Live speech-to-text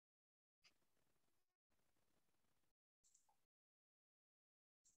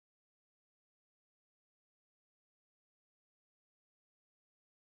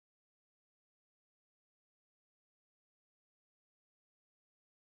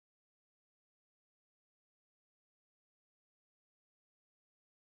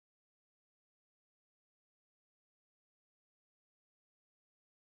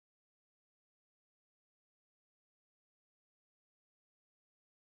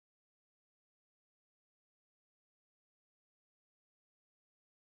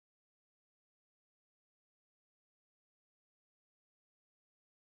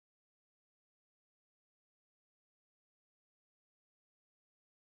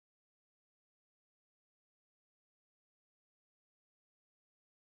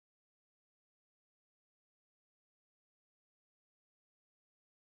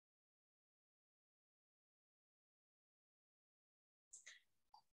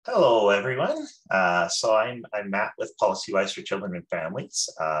Hello, everyone. I'm Matt with PolicyWise for Children and Families.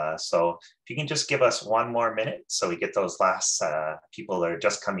 So if you can just give us one more minute so we get those last people that are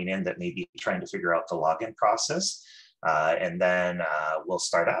just coming in that may be trying to figure out the login process. And then we'll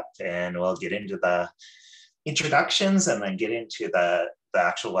start up and we'll get into the introductions and then get into the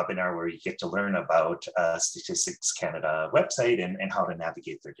actual webinar where you get to learn about Statistics Canada website and how to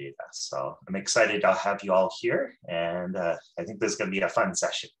navigate their data. So I'm excited to have you all here, and I think this is going to be a fun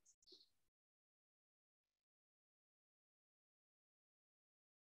session.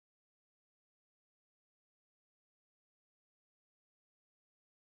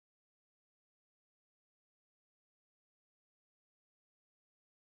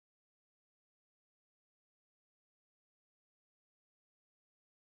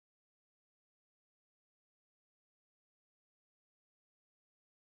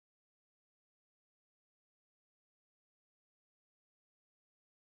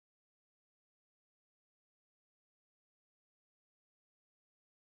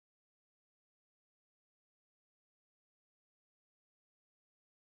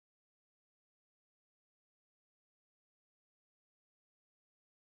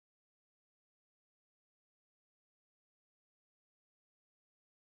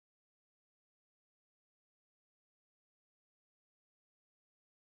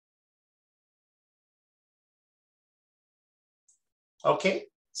 Okay,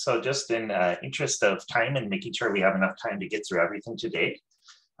 so just in interest of time and making sure we have enough time to get through everything today,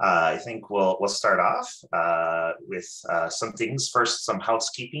 I think we'll start off with some things. First, some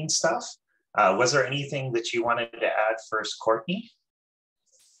housekeeping stuff. Was there anything that you wanted to add first, Courtney?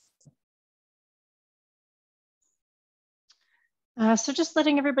 So just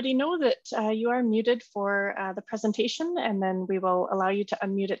letting everybody know that you are muted for the presentation, and then we will allow you to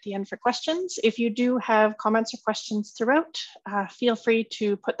unmute at the end for questions. If you do have comments or questions throughout, feel free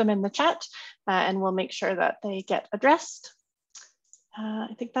to put them in the chat and we'll make sure that they get addressed.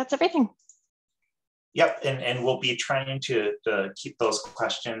 I think that's everything. Yep, and we'll be trying to keep those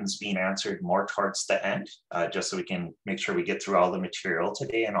questions being answered more towards the end, just so we can make sure we get through all the material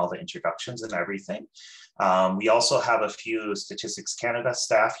today and all the introductions and everything. We also have a few Statistics Canada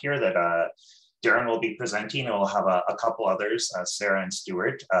staff here that Darren will be presenting, and we'll have a couple others, Sarah and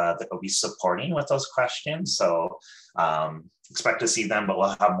Stuart, that will be supporting with those questions. So expect to see them, but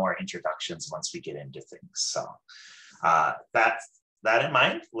we'll have more introductions once we get into things. So that in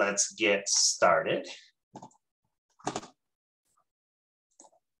mind, let's get started.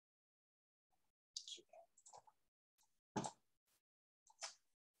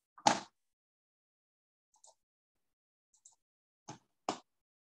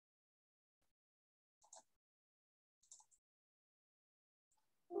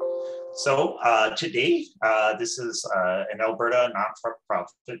 So today, this is an Alberta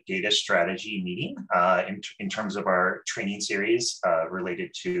Nonprofit Data Strategy meeting in terms of our training series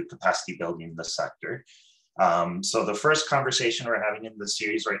related to capacity building in the sector. So the first conversation we're having in the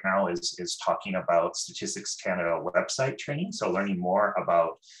series right now is talking about Statistics Canada website training. So learning more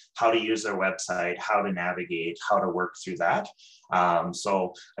about how to use their website, how to navigate, how to work through that.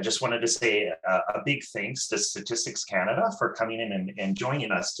 So I just wanted to say a big thanks to Statistics Canada for coming in and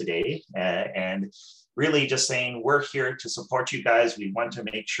joining us today, and really just saying we're here to support you guys. We want to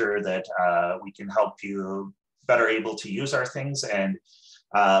make sure that we can help you better able to use our things, and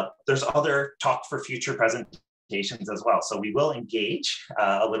there's other talk for future presentations as well. So we will engage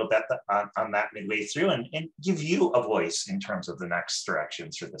a little bit on that midway through and give you a voice in terms of the next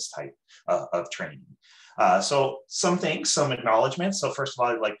directions for this type of training. So some things, some acknowledgements. So first of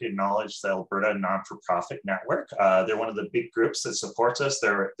all, I'd like to acknowledge the Alberta Nonprofit Network. They're one of the big groups that supports us.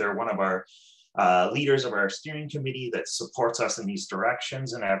 They're one of our leaders of our steering committee that supports us in these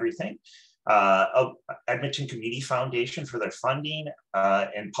directions and everything. Edmonton Community Foundation for their funding,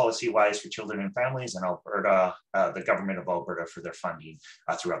 and PolicyWise for Children and Families, and Alberta, the government of Alberta for their funding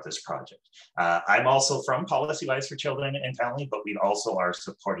throughout this project. I'm also from PolicyWise for Children and Family, but we also are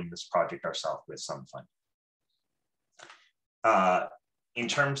supporting this project ourselves with some funding. In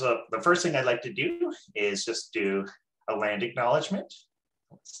terms of the first thing I'd like to do is just do a land acknowledgement.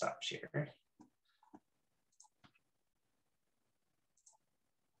 Let's stop share.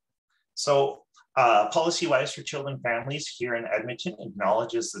 So PolicyWise for Children and Families here in Edmonton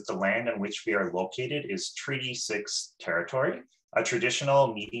acknowledges that the land on which we are located is Treaty 6 territory, a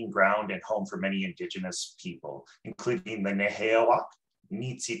traditional meeting ground and home for many Indigenous people, including the Nehewak,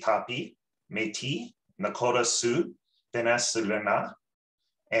 Niitsitapi, Métis, Nakota Sioux, Peninsulana,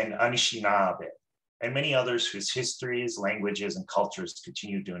 and Anishinaabe, and many others whose histories, languages, and cultures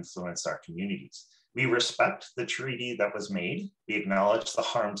continue to influence our communities. We respect the treaty that was made. We acknowledge the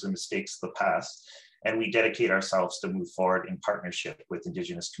harms and mistakes of the past, and we dedicate ourselves to move forward in partnership with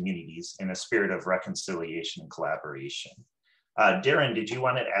Indigenous communities in a spirit of reconciliation and collaboration. Darren, did you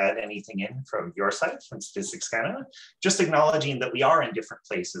want to add anything in from your side, from Statistics Canada? Just acknowledging that we are in different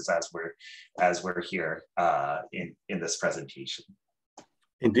places as we're here in this presentation.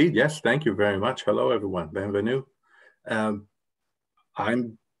 Indeed, yes, thank you very much. Hello, everyone. Bienvenue.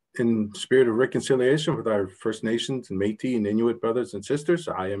 I'm in spirit of reconciliation with our First Nations and Métis and Inuit brothers and sisters.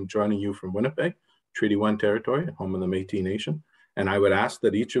 I am joining you from Winnipeg, Treaty 1 territory, home of the Métis Nation. And I would ask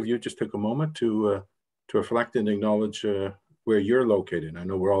that each of you just take a moment to reflect and acknowledge where you're located. I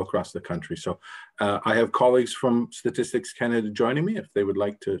know we're all across the country. So I have colleagues from Statistics Canada joining me. If they would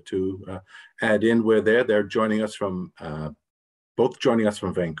like to add in where they're joining us from, both joining us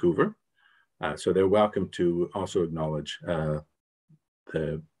from Vancouver. So they're welcome to also acknowledge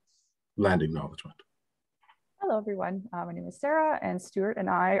the land acknowledgement. Hello, everyone. My name is Sarah, and Stuart and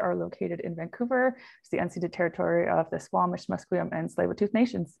I are located in Vancouver. It's the unceded territory of the Squamish, Musqueam, and Tsleil-Waututh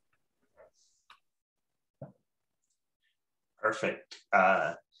nations. Perfect.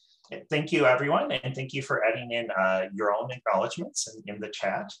 Thank you, everyone, and thank you for adding in your own acknowledgements in the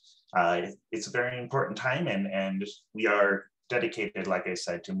chat. It's a very important time, and we are dedicated, like I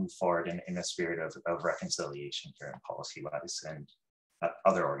said, to move forward in a spirit of reconciliation here in PolicyWise and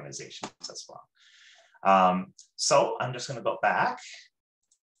other organizations as well. So I'm just going to go back.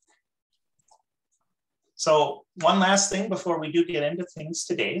 So one last thing before we do get into things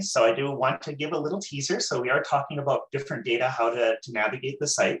today. So I do want to give a little teaser. So we are talking about different data, how to navigate the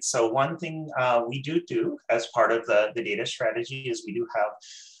site. So one thing we do as part of the data strategy is we do have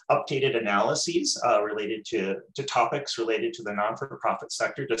updated analyses related to topics related to the non-for-profit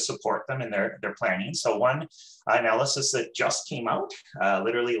sector to support them in their planning. So one analysis that just came out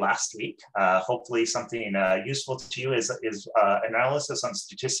literally last week, hopefully something useful to you, is analysis on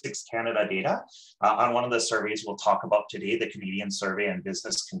Statistics Canada data on one of the surveys we'll talk about today, the Canadian Survey on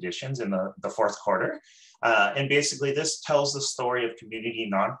Business Conditions in the fourth quarter. And basically this tells the story of community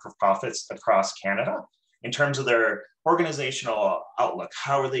non-for-profits across Canada in terms of their organizational outlook.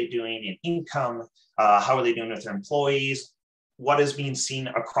 How are they doing in income? How are they doing with their employees? What is being seen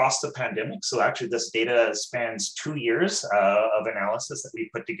across the pandemic? So actually this data spans 2 years of analysis that we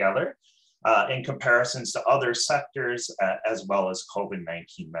put together in comparisons to other sectors as well as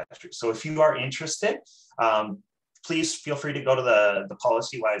COVID-19 measures. So if you are interested, please feel free to go to the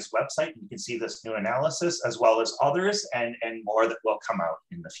PolicyWise website. You can see this new analysis as well as others and more that will come out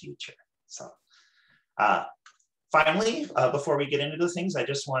in the future. So. Finally, before we get into the things, I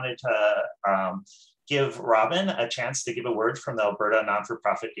just wanted to give Robin a chance to give a word from the Alberta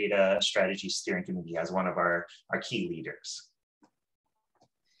Nonprofit Data Strategy Steering Committee as one of our key leaders.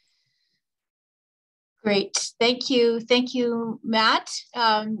 Great, thank you, Matt.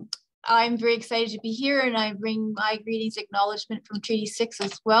 I'm very excited to be here, and I bring my greetings acknowledgement from Treaty 6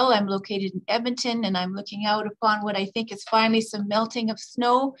 as well. I'm located in Edmonton, and I'm looking out upon what I think is finally some melting of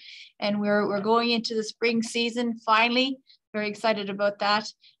snow, and we're going into the spring season finally. Very excited about that.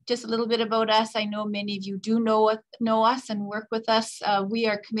 Just a little bit about us. I know many of you do know us and work with us. We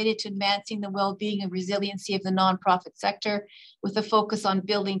are committed to advancing the well-being and resiliency of the nonprofit sector with a focus on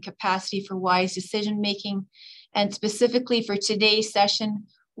building capacity for wise decision-making. And specifically for today's session,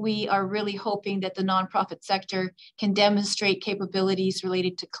 we are really hoping that the nonprofit sector can demonstrate capabilities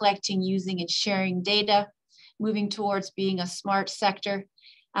related to collecting, using, and sharing data, moving towards being a smart sector.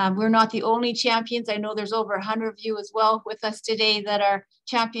 We're not the only champions. I know there's over 100 of you as well with us today that are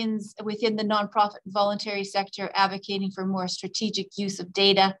champions within the nonprofit and voluntary sector advocating for more strategic use of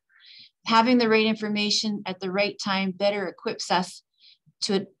data. Having the right information at the right time better equips us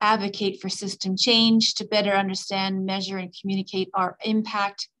to advocate for system change, to better understand, measure, and communicate our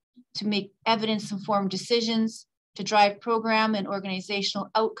impact, to make evidence-informed decisions, to drive program and organizational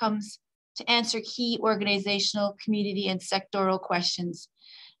outcomes, to answer key organizational, community, and sectoral questions.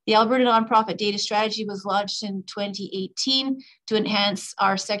 The Alberta Nonprofit Data Strategy was launched in 2018 to enhance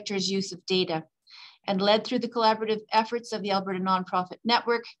our sector's use of data. And led through the collaborative efforts of the Alberta Nonprofit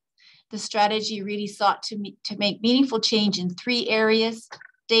Network, the strategy really sought to make meaningful change in 3 areas: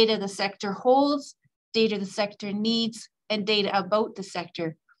 data the sector holds, data the sector needs, and data about the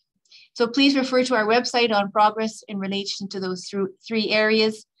sector. So please refer to our website on progress in relation to those 3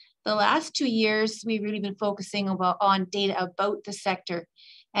 areas. The last 2 years, we've really been focusing on data about the sector.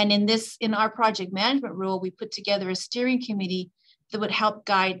 And in our project management role, we put together a steering committee that would help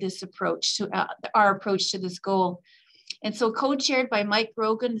guide this approach to our approach to this goal. And so co-chaired by Mike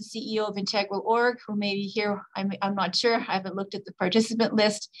Brogan, the CEO of Integral.org, who may be here, I'm not sure, I haven't looked at the participant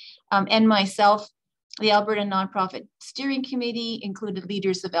list, and myself, The Alberta Nonprofit Steering Committee included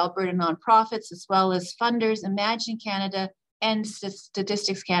leaders of Alberta nonprofits, as well as funders, Imagine Canada, and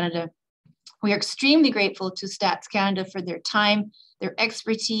Statistics Canada. We are extremely grateful to Stats Canada for their time, their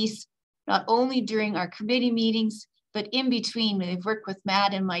expertise, not only during our committee meetings, but in between. They've worked with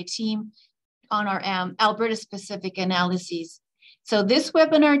Matt and my team on our Alberta-specific analyses. So this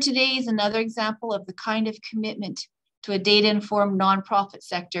webinar today is another example of the kind of commitment to a data-informed nonprofit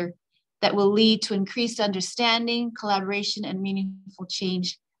sector that will lead to increased understanding, collaboration, and meaningful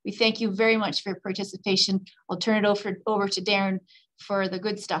change. We thank you very much for your participation. I'll turn it over to Darren for the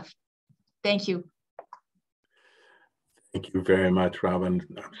good stuff. Thank you. Thank you very much, Robin.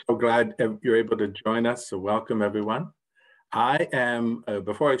 I'm so glad you're able to join us. So welcome, everyone. I am,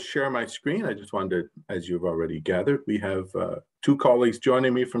 before I share my screen, I just wanted to, as you've already gathered, we have two colleagues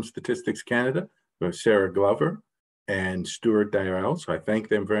joining me from Statistics Canada, Sarah Glover and Stuart Dyrell. So I thank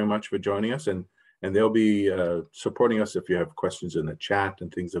them very much for joining us, and they'll be supporting us if you have questions in the chat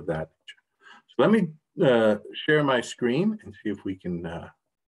and things of that nature. So let me share my screen and see if we can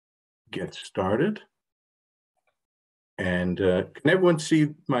get started. And can everyone see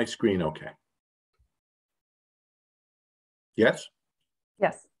my screen okay? Yes?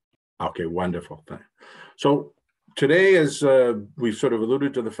 Yes. Okay, wonderful. So today, as we've sort of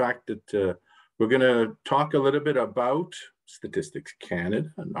alluded to the fact that we're going to talk a little bit about Statistics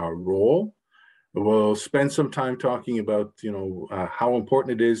Canada and our role. We'll spend some time talking about, how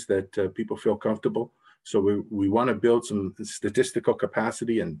important it is that people feel comfortable. So we want to build some statistical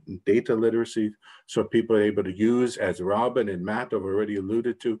capacity and data literacy so people are able to use, as Robin and Matt have already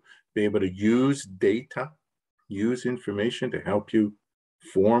alluded to, be able to use data, use information to help you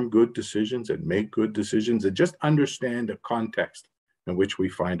form good decisions and make good decisions and just understand the context in which we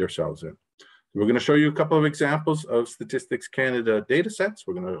find ourselves in. We're going to show you a couple of examples of Statistics Canada data sets.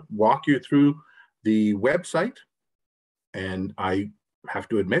 We're going to walk you through the website. And I have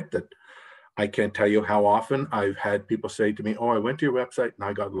to admit that I can't tell you how often I've had people say to me, oh, I went to your website and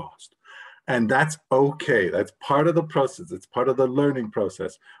I got lost. And that's okay. That's part of the process. It's part of the learning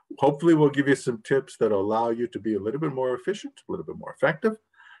process. Hopefully we'll give you some tips that allow you to be a little bit more efficient, a little bit more effective.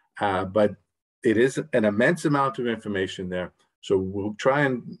 But it is an immense amount of information there. So we'll try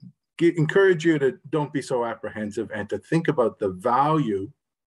and encourage you to don't be so apprehensive and to think about the value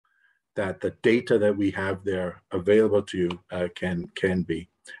that the data that we have there available to you can be.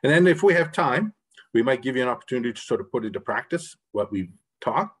 And then if we have time, we might give you an opportunity to sort of put into practice what we've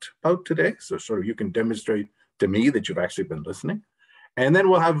talked about today. So sort of you can demonstrate to me that you've actually been listening. And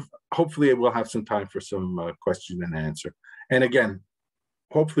then hopefully we'll have some time for some question and answer. And again,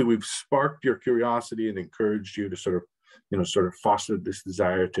 hopefully we've sparked your curiosity and encouraged you to sort of foster this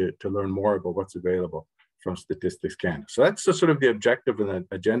desire to learn more about what's available from Statistics Canada. So that's sort of the objective and the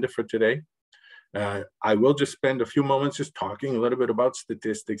agenda for today. I will just spend a few moments just talking a little bit about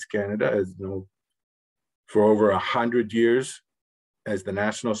Statistics Canada. As you know, for over 100 years, as the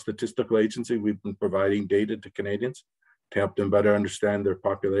National Statistical Agency, we've been providing data to Canadians to help them better understand their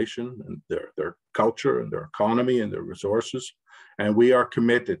population and their culture and their economy and their resources. And we are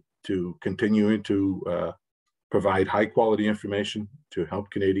committed to continuing to provide high quality information to help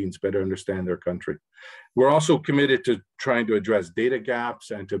Canadians better understand their country. We're also committed to trying to address data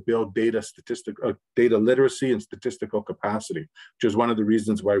gaps and to build data literacy and statistical capacity, which is one of the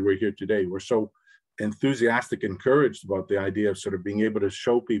reasons why we're here today. We're so enthusiastic, encouraged about the idea of sort of being able to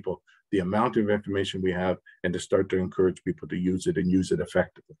show people the amount of information we have and to start to encourage people to use it and use it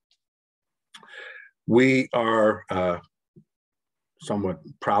effectively. We are somewhat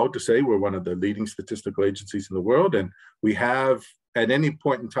proud to say we're one of the leading statistical agencies in the world, and we have at any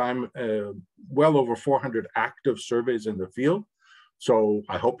point in time well over 400 active surveys in the field. So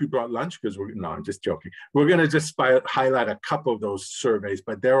I hope you brought lunch, because I'm just joking. We're going to just highlight a couple of those surveys,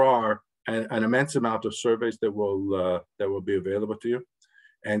 but there are an immense amount of surveys that will be available to you.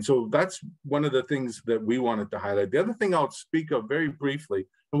 And so that's one of the things that we wanted to highlight. The other thing I'll speak of very briefly,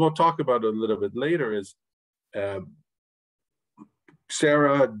 and we'll talk about it a little bit later, is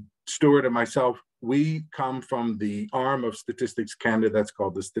Sarah, Stuart, and myself, we come from the arm of Statistics Canada that's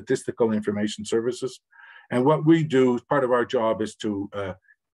called the Statistical Information Services. And what we do, part of our job, is to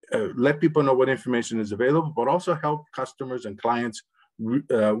let people know what information is available, but also help customers and clients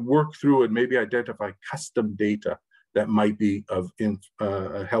work through and maybe identify custom data that might be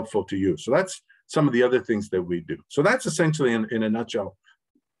helpful to you. So that's some of the other things that we do. So that's essentially, in a nutshell,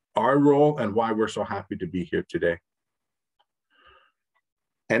 our role and why we're so happy to be here today.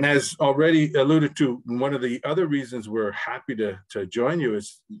 And as already alluded to, one of the other reasons we're happy to join you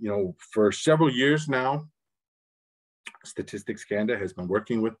is, for several years now, Statistics Canada has been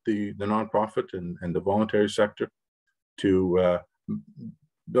working with the nonprofit and the voluntary sector to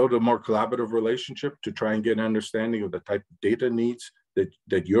build a more collaborative relationship to try and get an understanding of the type of data needs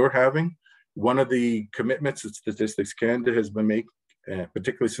that you're having. One of the commitments that Statistics Canada has been making,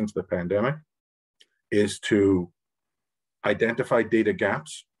 particularly since the pandemic, is to identify data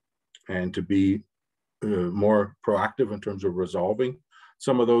gaps and to be more proactive in terms of resolving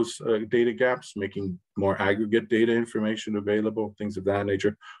some of those data gaps, making more aggregate data information available, things of that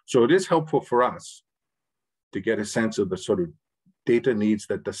nature. So it is helpful for us to get a sense of the sort of data needs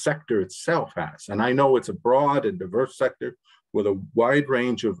that the sector itself has. And I know it's a broad and diverse sector with a wide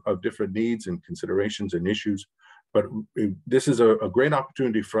range of different needs and considerations and issues, but this is a great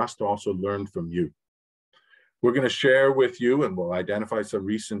opportunity for us to also learn from you. We're going to share with you, and we'll identify some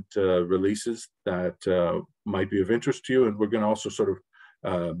recent releases that might be of interest to you, and we're going to also sort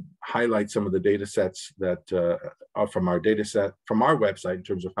of highlight some of the data sets that are from our website in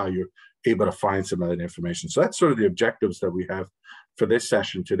terms of how you're able to find some of that information. So that's sort of the objectives that we have for this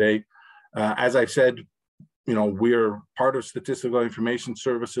session today. As I've said, you know, we're part of Statistical Information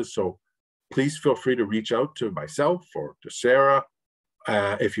Services, so please feel free to reach out to myself or to Sarah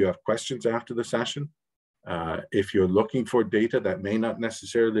if you have questions after the session. If you're looking for data that may not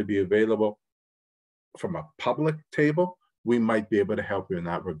necessarily be available from a public table, we might be able to help you in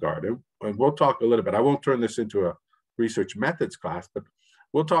that regard. And we'll talk a little bit. I won't turn this into a research methods class, but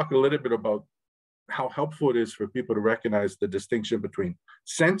we'll talk a little bit about how helpful it is for people to recognize the distinction between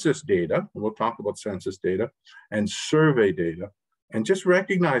census data, and we'll talk about census data, and survey data, and just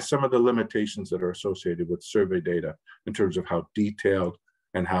recognize some of the limitations that are associated with survey data in terms of how detailed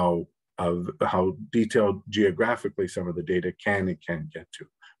and how detailed geographically some of the data can and can't get to.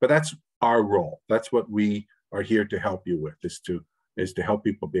 But that's our role. That's what we are here to help you with, is to help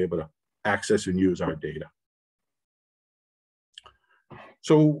people be able to access and use our data.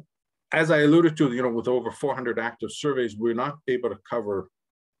 So as I alluded to, you know, with over 400 active surveys, we're not able to cover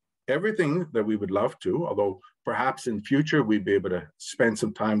everything that we would love to, although perhaps in future we'd be able to spend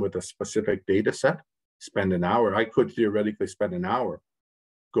some time with a specific data set, spend an hour. I could theoretically spend an hour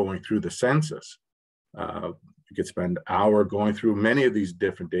going through the census. You could spend an hour going through many of these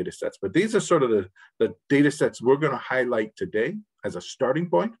different data sets, but these are sort of the data sets we're going to highlight today as a starting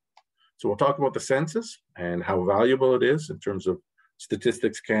point. So we'll talk about the census and how valuable it is in terms of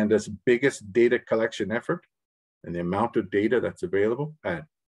Statistics Canada's biggest data collection effort and the amount of data that's available at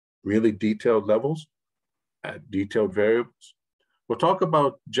really detailed levels, at detailed variables. We'll talk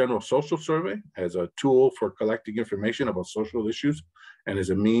about General Social Survey as a tool for collecting information about social issues and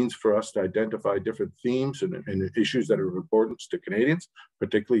as a means for us to identify different themes and issues that are of importance to Canadians,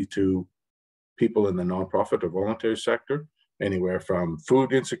 particularly to people in the nonprofit or voluntary sector, anywhere from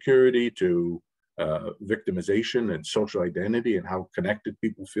food insecurity to victimization and social identity and how connected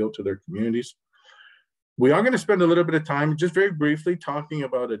people feel to their communities. We are going to spend a little bit of time just very briefly talking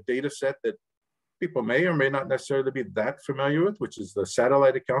about a data set that people may or may not necessarily be that familiar with, which is the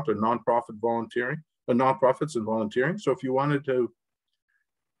satellite account of nonprofits and volunteering. So if you wanted to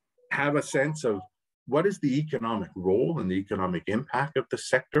have a sense of what is the economic role and the economic impact of the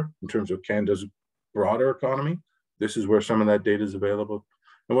sector in terms of Canada's broader economy, this is where some of that data is available.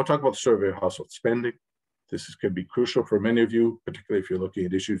 And we'll talk about survey of household spending. This could be crucial for many of you, particularly if you're looking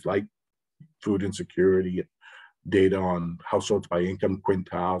at issues like food insecurity, data on households by income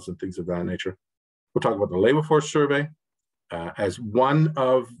quintiles and things of that nature. We'll talk about the labor force survey as one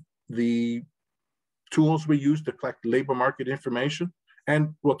of the tools we use to collect labor market information.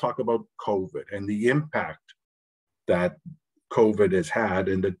 And we'll talk about COVID and the impact that COVID has had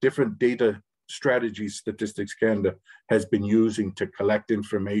and the different data strategies Statistics Canada has been using to collect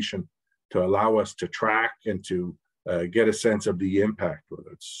information to allow us to track and to get a sense of the impact, whether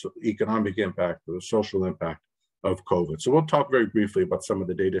it's economic impact or the social impact of COVID. So we'll talk very briefly about some of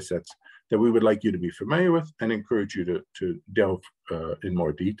the data sets that we would like you to be familiar with and encourage you to delve in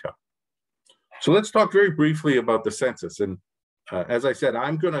more detail. So let's talk very briefly about the census. And as I said,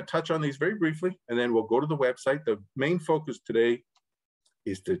 I'm going to touch on these very briefly, and then we'll go to the website. The main focus today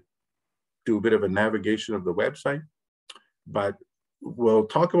is to do a bit of a navigation of the website, but we'll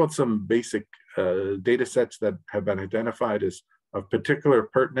talk about some basic data sets that have been identified as of particular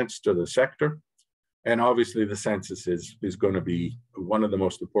pertinence to the sector. And obviously the census is going to be one of the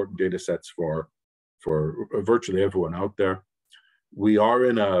most important data sets for virtually everyone out there. We are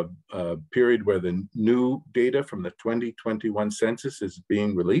in a period where the new data from the 2021 census is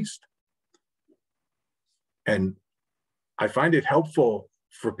being released. And I find it helpful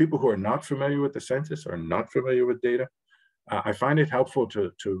for people who are not familiar with the census or not familiar with data. I find it helpful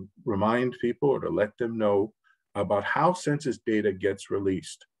to remind people or to let them know about how census data gets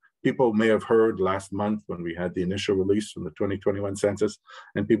released. People may have heard last month when we had the initial release from the 2021 census,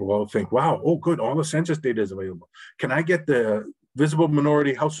 and people all think, wow, oh good, all the census data is available. Can I get the visible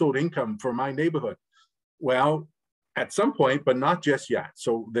minority household income for my neighborhood? Well, at some point, but not just yet.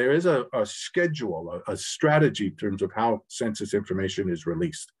 So there is a schedule, a strategy in terms of how census information is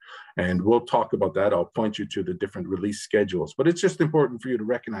released. And we'll talk about that. I'll point you to the different release schedules, but it's just important for you to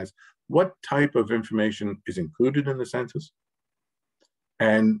recognize what type of information is included in the census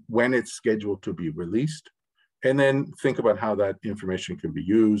and when it's scheduled to be released. And then think about how that information can be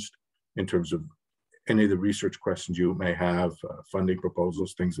used in terms of any of the research questions you may have, funding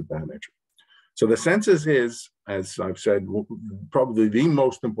proposals, things of that nature. So the census is, as I've said, probably the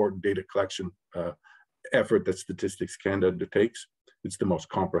most important data collection effort that Statistics Canada undertakes. It's the most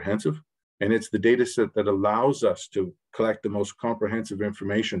comprehensive, and it's the data set that allows us to collect the most comprehensive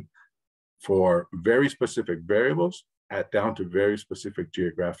information for very specific variables down to very specific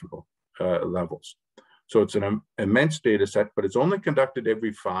geographical levels. So it's an immense data set, but it's only conducted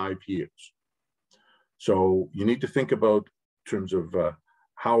every 5 years. So you need to think about in terms of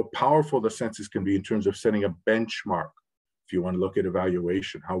how powerful the census can be in terms of setting a benchmark. If you want to look at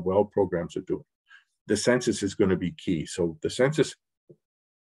evaluation, how well programs are doing, the census is going to be key. So the census,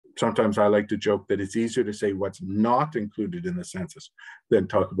 sometimes I like to joke that it's easier to say what's not included in the census than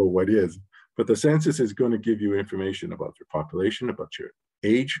talk about what is. But the census is going to give you information about your population, about your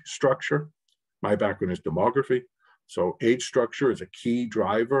age structure. My background is demography. So age structure is a key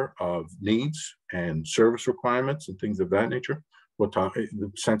driver of needs and service requirements and things of that nature.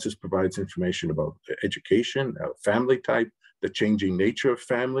 The census provides information about education, family type, the changing nature of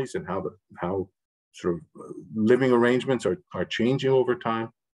families, and how sort of living arrangements are changing over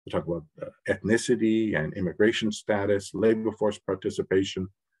time. We talk about ethnicity and immigration status, labor force participation,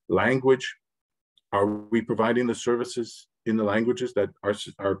 language. Are we providing the services in the languages that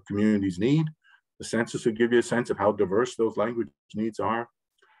our communities need? The census will give you a sense of how diverse those language needs are.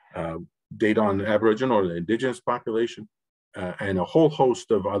 Data on Aboriginal or the Indigenous population. And a whole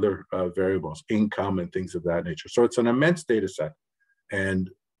host of other variables, income and things of that nature. So it's an immense data set. And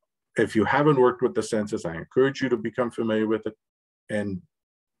if you haven't worked with the census, I encourage you to become familiar with it. And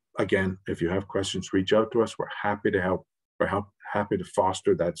again, if you have questions, reach out to us. We're happy to help. We're happy to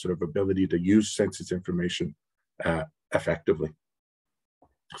foster that sort of ability to use census information effectively.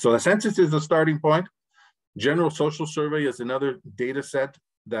 So the census is the starting point. General social survey is another data set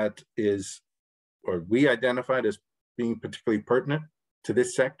that is, or we identified as being particularly pertinent to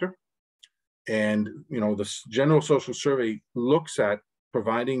this sector. And the general social survey looks at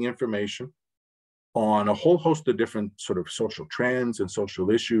providing information on a whole host of different sort of social trends and social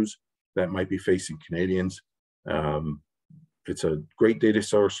issues that might be facing Canadians. It's a great data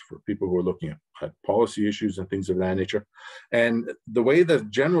source for people who are looking at policy issues and things of that nature. And the way the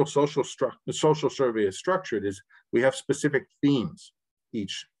general social survey is structured is we have specific themes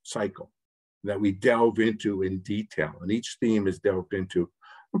each cycle that we delve into in detail. And each theme is delved into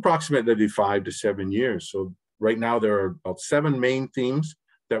approximately 5 to 7 years. So right now there are about 7 main themes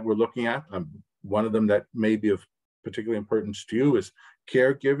that we're looking at. One of them that may be of particular importance to you is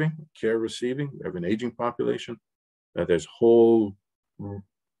caregiving, care receiving. We have an aging population. There's whole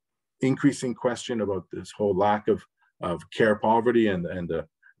increasing question about this whole lack of care poverty and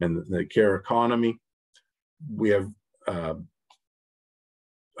the care economy. We have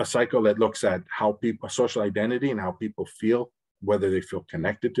a cycle that looks at how people, social identity and how people feel, whether they feel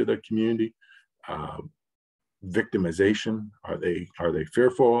connected to their community, victimization, are they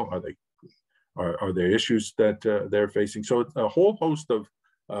fearful, are there issues that they're facing? So it's a whole host of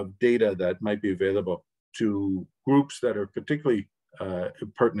data that might be available to groups that are particularly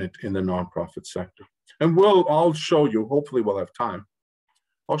pertinent in the nonprofit sector. And I'll show you, hopefully we'll have time,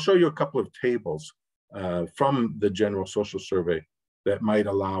 I'll show you a couple of tables from the general social survey that might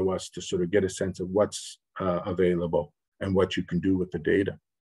allow us to sort of get a sense of what's available and what you can do with the data.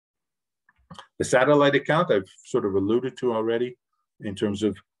 The satellite account I've sort of alluded to already in terms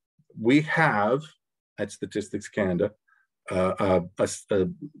of we have at Statistics Canada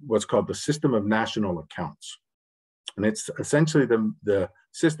what's called the System of National Accounts. And it's essentially the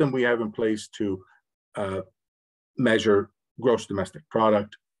system we have in place to measure gross domestic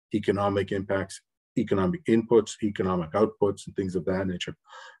product, economic impacts, economic inputs, economic outputs, and things of that nature.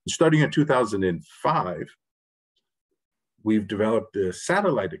 And starting in 2005, we've developed the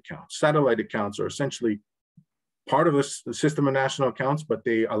satellite accounts. Satellite accounts are essentially part of the System of National Accounts, but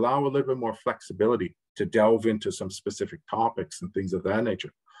they allow a little bit more flexibility to delve into some specific topics and things of that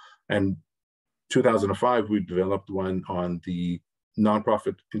nature. And 2005, we developed one on the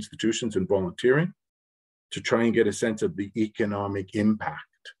nonprofit institutions and volunteering. to try and get a sense of the economic impact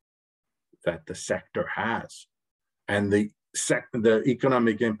that the sector has, and the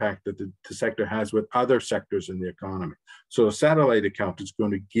economic impact that the sector has with other sectors in the economy. So a satellite account is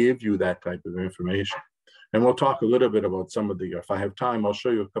going to give you that type of information. And we'll talk a little bit about some of the, if I have time, I'll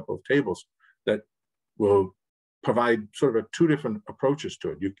show you a couple of tables that will provide sort of two different approaches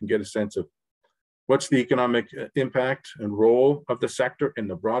to it. You can get a sense of what's the economic impact and role of the sector in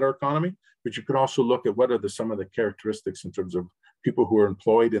the broader economy, but you can also look at what are some of the characteristics in terms of people who are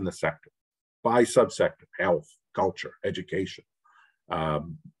employed in the sector by subsector: health, culture, education,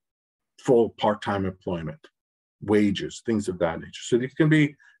 full part-time employment, wages, things of that nature. So these can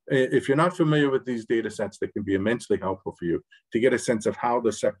be, if you're not familiar with these data sets, they can be immensely helpful for you to get a sense of how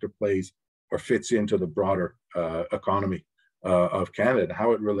the sector plays or fits into the broader economy of Canada,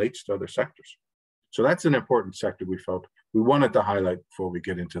 how it relates to other sectors. So that's an important sector we felt we wanted to highlight before we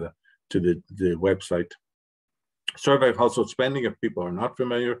get into the website. Survey of household spending, if people are not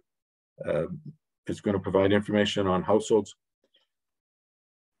familiar, is going to provide information on households.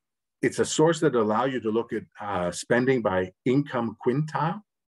 It's a source that allows you to look at spending by income quintile.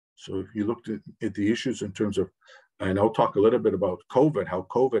 So if you looked at the issues in terms of, and I'll talk a little bit about COVID, how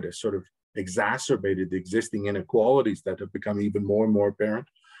COVID has sort of exacerbated the existing inequalities that have become even more and more apparent.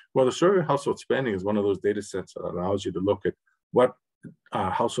 Well, the survey of household spending is one of those data sets that allows you to look at what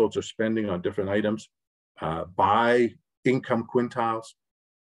households are spending on different items by income quintiles.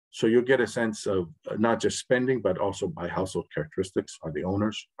 So you'll get a sense of not just spending, but also by household characteristics. Are they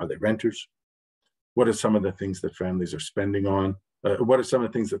owners? Are they renters? What are some of the things that families are spending on? What are some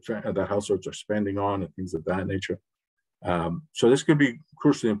of the things that households are spending on and things of that nature? So this could be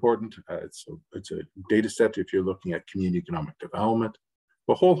crucially important. It's a data set if you're looking at community economic development,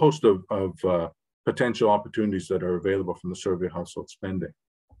 a whole host of potential opportunities that are available from the survey of household spending.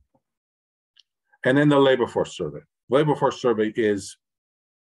 And then the labor force survey. Labor force survey is,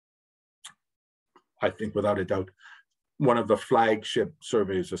 I think without a doubt, one of the flagship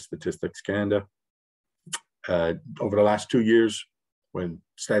surveys of Statistics Canada. Over the last 2 years, when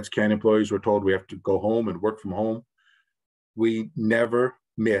Stats Can employees were told we have to go home and work from home, we never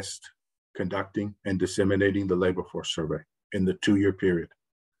missed conducting and disseminating the labor force survey in the 2-year period.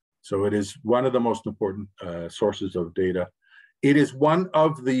 So it is one of the most important sources of data. It is one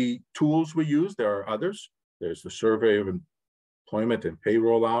of the tools we use. There are others. There's the survey of employment and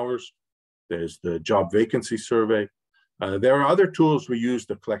payroll hours. There's the job vacancy survey. There are other tools we use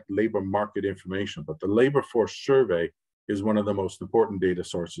to collect labor market information, but the labor force survey is one of the most important data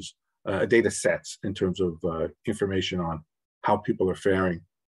sources, data sets in terms of information on how people are faring,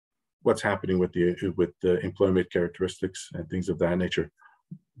 what's happening with the employment characteristics and things of that nature,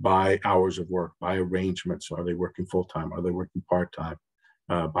 by hours of work, by arrangements. Are they working full-time? Are they working part-time?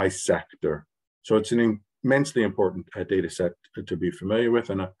 By sector. So it's an immensely important data set to be familiar with,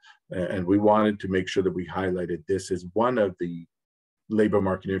 and we wanted to make sure that we highlighted this as one of the labor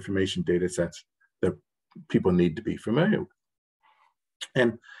market information data sets that people need to be familiar with.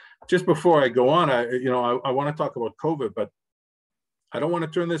 And just before I go on, I want to talk about COVID, but I don't want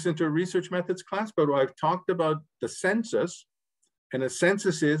to turn this into a research methods class, but I've talked about the census, and a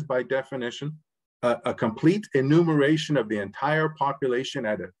census is, by definition, a complete enumeration of the entire population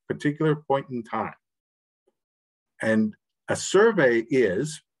at a particular point in time. And a survey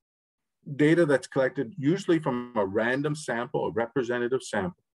is data that's collected usually from a random sample, a representative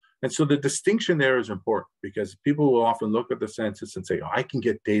sample. And so the distinction there is important, because people will often look at the census and say, oh, I can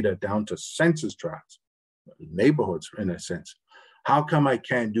get data down to census tracts, neighborhoods in a sense. How come I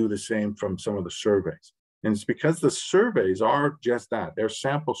can't do the same from some of the surveys? And it's because the surveys are just that. They're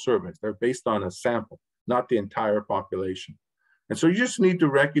sample surveys. They're based on a sample, not the entire population. And so you just need to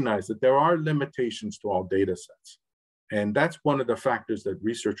recognize that there are limitations to all data sets. And that's one of the factors that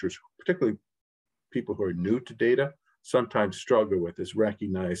researchers, particularly people who are new to data, sometimes struggle with, is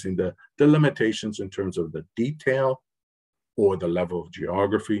recognizing the limitations in terms of the detail or the level of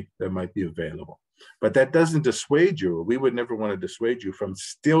geography that might be available. But that doesn't dissuade you, we would never want to dissuade you from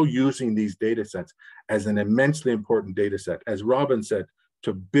still using these data sets as an immensely important data set, as Robin said,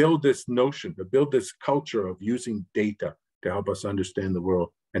 to build this notion, to build this culture of using data to help us understand the world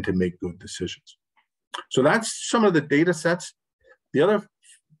and to make good decisions. So that's some of the data sets. The other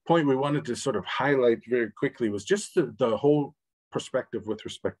point we wanted to sort of highlight very quickly was just the whole perspective with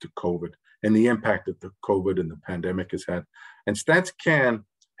respect to COVID and the impact that the COVID and the pandemic has had. And Stats Can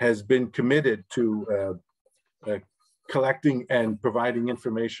has been committed to collecting and providing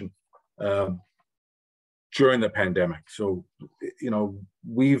information during the pandemic. So,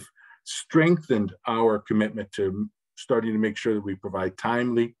 we've strengthened our commitment to starting to make sure that we provide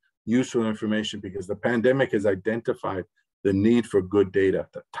timely, useful information, because the pandemic has identified the need for good data,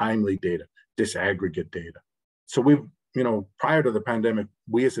 the timely data, disaggregate data. So we've, prior to the pandemic,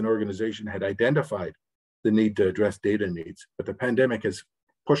 we as an organization had identified the need to address data needs, but the pandemic has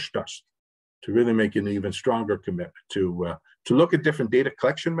pushed us to really make an even stronger commitment to look at different data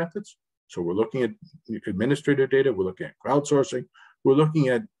collection methods. So we're looking at administrator data, we're looking at crowdsourcing, we're looking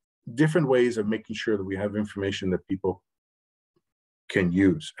at different ways of making sure that we have information that people can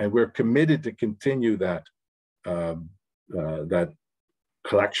use. And we're committed to continue that, that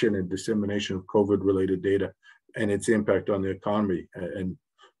collection and dissemination of COVID-related data and its impact on the economy. And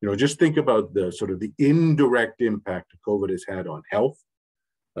just think about the sort of the indirect impact COVID has had on health,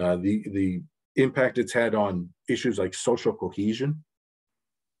 the impact it's had on issues like social cohesion,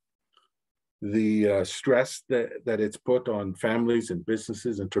 the stress that it's put on families and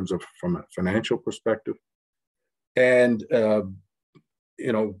businesses in terms of from a financial perspective. And,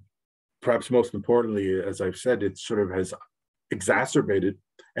 perhaps most importantly, as I've said, it sort of has exacerbated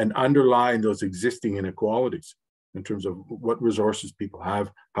and underlined those existing inequalities in terms of what resources people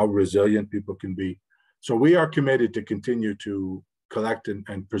have, how resilient people can be. So we are committed to continue to collect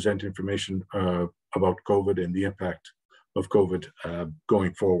and present information about COVID and the impact of COVID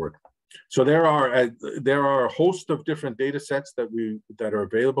going forward. So there are a host of different data sets that are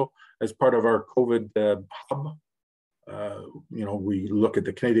available as part of our COVID hub. We look at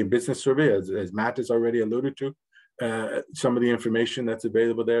the Canadian Business Survey, as Matt has already alluded to. Some of the information that's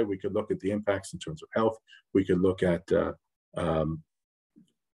available there. We could look at the impacts in terms of health. We could look at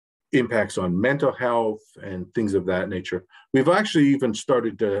impacts on mental health and things of that nature. We've actually even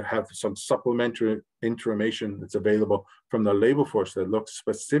started to have some supplementary information that's available from the labor force that looks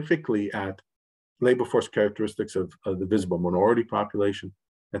specifically at labor force characteristics of the visible minority population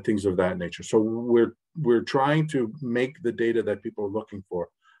and things of that nature. So we're trying to make the data that people are looking for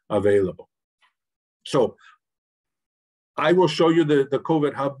available. So I will show you the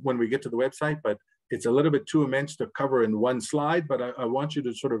COVID hub when we get to the website, but it's a little bit too immense to cover in one slide, but I want you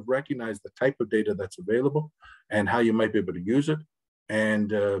to sort of recognize the type of data that's available and how you might be able to use it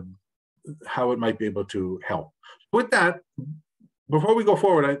and how it might be able to help. With that, before we go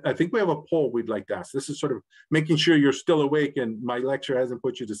forward, I think we have a poll we'd like to ask. This is sort of making sure you're still awake and my lecture hasn't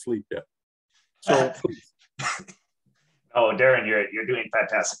put you to sleep yet. So please. Oh, Darren, you're doing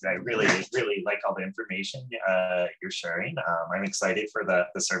fantastic. I really like all the information you're sharing. I'm excited for the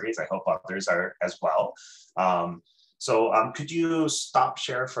surveys. I hope others are as well. So could you stop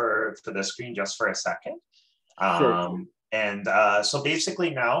share for the screen just for a second? Sure. And so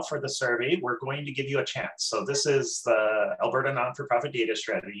basically now for the survey, we're going to give you a chance. So this is the Alberta Nonprofit Data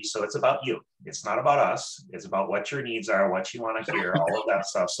Strategy. So it's about you. It's not about us. It's about what your needs are, what you want to hear, all of that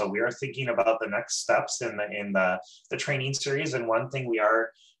stuff. So we are thinking about the next steps in the training series. And one thing we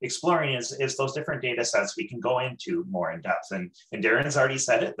are exploring is those different data sets we can go into more in depth. And Darren's already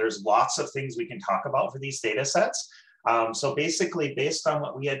said it. There's lots of things we can talk about for these data sets. So basically, based on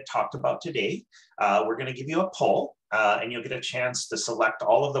what we had talked about today, we're going to give you a poll. And you'll get a chance to select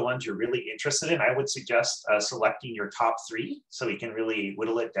all of the ones you're really interested in. I would suggest selecting your top 3 so we can really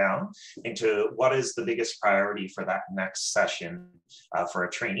whittle it down into what is the biggest priority for that next session for a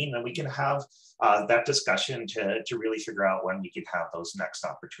training. And we can have that discussion to really figure out when we can have those next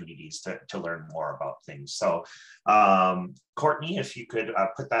opportunities to learn more about things. So Courtney, if you could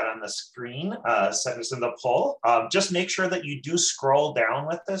put that on the screen, send us in the poll. Just make sure that you do scroll down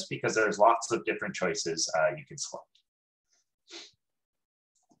with this because there's lots of different choices you can select.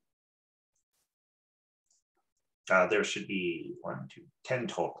 There should be 1, 2, 10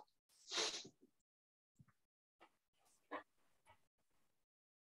 total.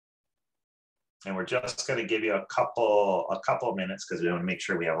 And we're just going to give you a couple of minutes because we want to make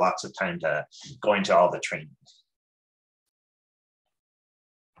sure we have lots of time to go into all the training.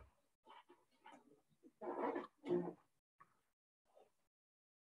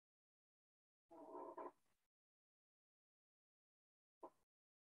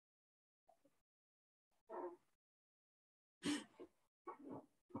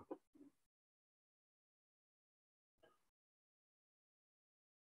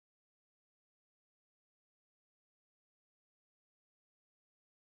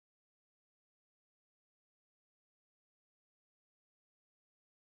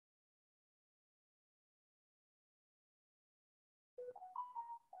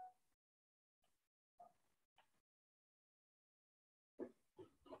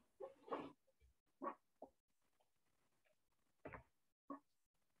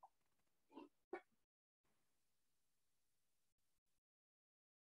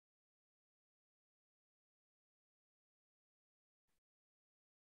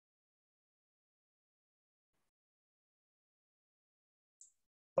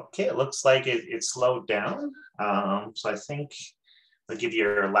 Okay, it looks like it slowed down. So I think I'll give you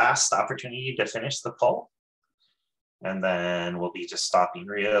your last opportunity to finish the poll. And then we'll be just stopping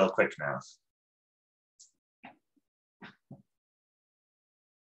real quick now.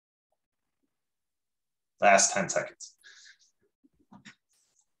 Last 10 seconds.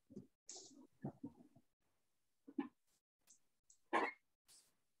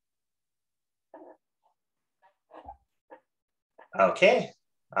 Okay,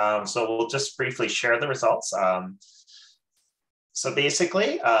 so we'll just briefly share the results. So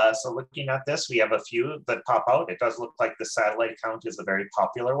basically, so looking at this, we have a few that pop out. It does look like the satellite count is a very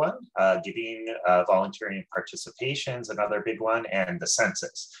popular one. Giving, volunteering participation's another big one, and the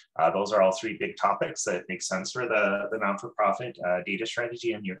census. Those are all three big topics that make sense for the non-for-profit data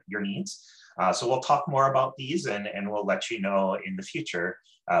strategy and your needs. So we'll talk more about these, and we'll let you know in the future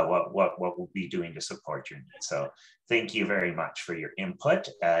what we'll be doing to support your needs. So thank you very much for your input,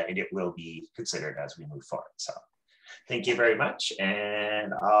 and it will be considered as we move forward. So thank you very much,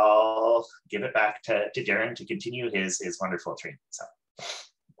 and I'll give it back to Darren to continue his wonderful training. So.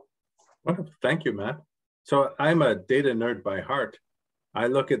 Well, thank you, Matt. So I'm a data nerd by heart. I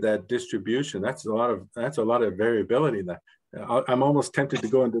look at that distribution. That's a lot of variability. That I'm almost tempted to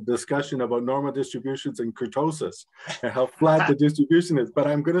go into discussion about normal distributions and kurtosis and how flat the distribution is, but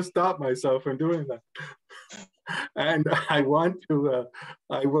I'm going to stop myself from doing that. And I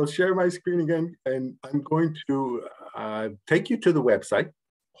will share my screen again, and I'm going to take you to the website.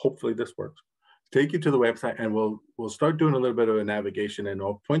 Hopefully this works. Take you to the website, and we'll start doing a little bit of a navigation, and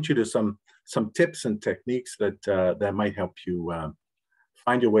I'll point you to some tips and techniques that might help you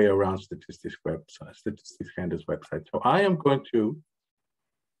find your way around Statistics Canada's website. So I am going to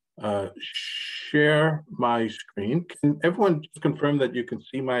share my screen. Can everyone just confirm that you can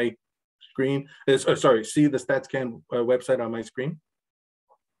see my screen? See the StatsCan website on my screen?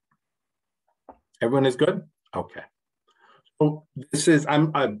 Everyone is good? Okay. So this is,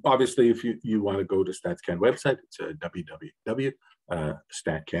 I'm obviously, if you want to go to StatsCan website, it's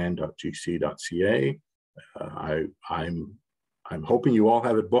www.statcan.gc.ca. I'm hoping you all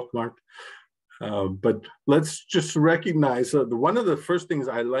have it bookmarked. But let's just recognize one of the first things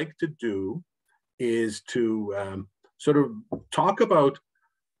I like to do is to sort of talk about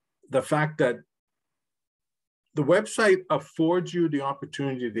the fact that the website affords you the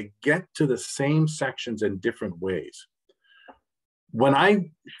opportunity to get to the same sections in different ways. When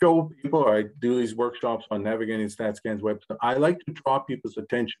I show people, or I do these workshops on navigating StatsCan's website, I like to draw people's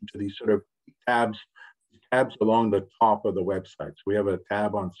attention to these sort of tabs along the top of the website. So we have a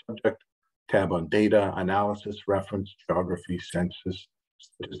tab on subject, tab on data, analysis, reference, geography, census,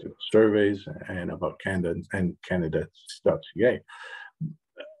 statistical surveys, and about Canada and Canada.ca.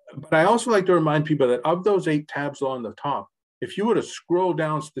 But I also like to remind people that of those 8 tabs on the top, if you were to scroll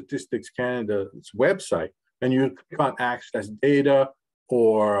down Statistics Canada's website and you click on access data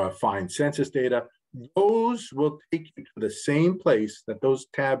or find census data, those will take you to the same place that those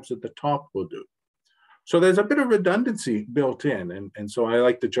tabs at the top will do. So there's a bit of redundancy built in. And so I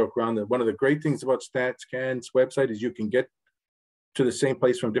like to joke around that one of the great things about StatsCan's website is you can get to the same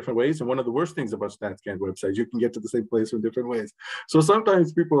place from different ways. And one of the worst things about StatsCan's website is you can get to the same place from different ways. So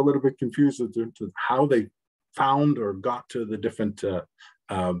sometimes people are a little bit confused as to how they found or got to the different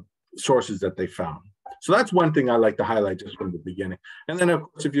sources that they found. So that's one thing I like to highlight just from the beginning. And then, of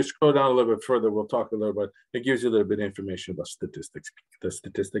course, if you scroll down a little bit further, we'll talk a little bit. It gives you a little bit of information about statistics, the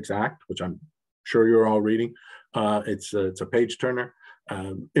Statistics Act, which I'm sure you're all reading. It's a page turner.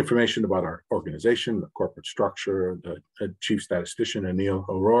 Information about our organization, the corporate structure, the chief statistician, Anil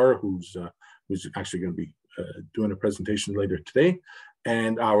Aurora, who's actually going to be doing a presentation later today,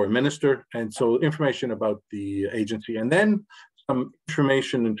 and our minister. And so information about the agency, and then some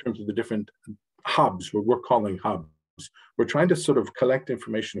information in terms of the different hubs, what we're calling hubs. We're trying to sort of collect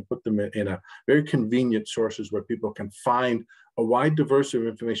information and put them in a very convenient sources where people can find a wide diversity of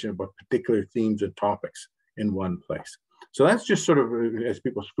information about particular themes and topics in one place. So that's just sort of as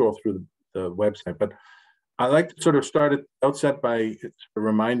people scroll through the website. But I like to sort of start at the outset by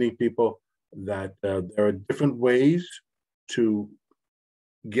reminding people that there are different ways to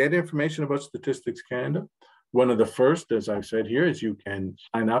get information about Statistics Canada. One of the first, as I've said here, is you can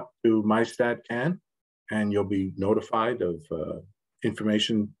sign up to MyStatCan, and you'll be notified of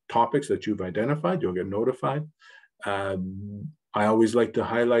information topics that you've identified. You'll get notified. I always like to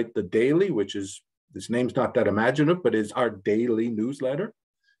highlight the daily, which is, this name's not that imaginative, but is our daily newsletter.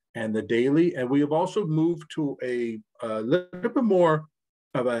 And the daily, and we have also moved to a little bit more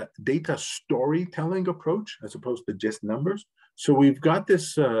of a data storytelling approach as opposed to just numbers. So we've got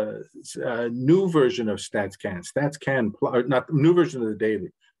this new version of StatsCan, or not new version of the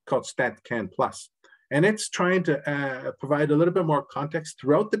daily, called StatCan Plus. And it's trying to provide a little bit more context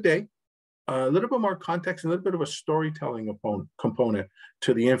throughout the day, a little bit more context, a little bit of a storytelling component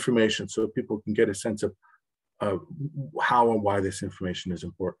to the information so people can get a sense of how and why this information is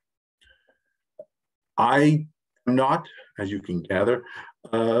important. I am not, as you can gather,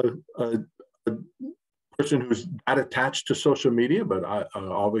 a person who's that attached to social media, but I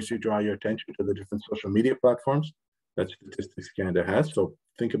obviously draw your attention to the different social media platforms that Statistics Canada has. So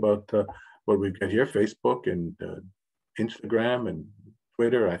think about what we've got here, Facebook and Instagram and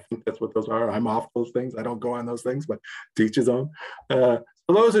Twitter. I think that's what those are. I'm off those things. I don't go on those things, but teach his own. So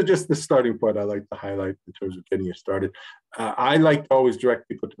those are just the starting point I like to highlight in terms of getting you started. I like to always direct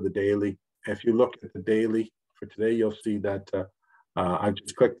people to the daily. If you look at the daily for today, you'll see that I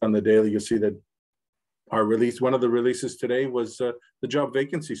just clicked on the daily. You'll see that our release, one of the releases today was the job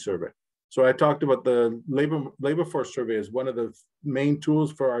vacancy survey. So I talked about the labor force survey as one of the main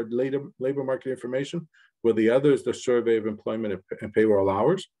tools for our labor market information, where the other is the survey of employment and payroll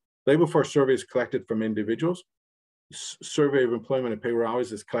hours. Labor force survey is collected from individuals. Survey of employment and payroll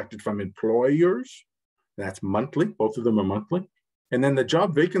hours is collected from employers. That's monthly, both of them are monthly. And then the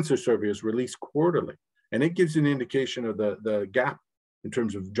job vacancy survey is released quarterly. And it gives you an indication of the gap in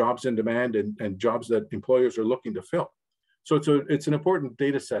terms of jobs in demand and jobs that employers are looking to fill. So it's an important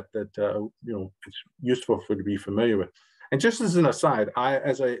data set that it's useful to be familiar with. And just as an aside,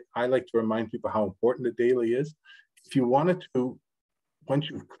 I like to remind people how important the daily is. If you wanted to, once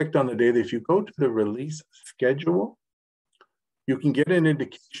you've clicked on the daily, if you go to the release schedule, you can get an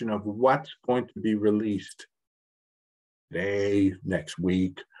indication of what's going to be released today, next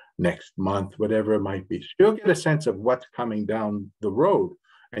week, next month, whatever it might be. So you'll get a sense of what's coming down the road,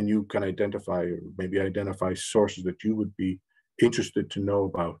 and you can identify, or maybe identify sources that you would be interested to know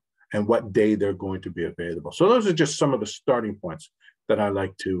about and what day they're going to be available. So those are just some of the starting points that I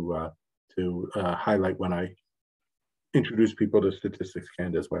like to highlight when I introduce people to Statistics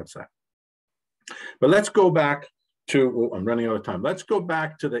Canada's website. But let's go back to, I'm running out of time. Let's go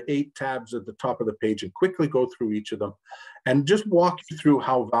back to the 8 tabs at the top of the page and quickly go through each of them and just walk you through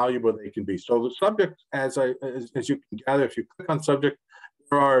how valuable they can be. So the subject, as you can gather, if you click on subject,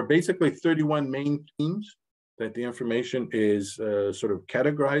 there are basically 31 main themes that the information is sort of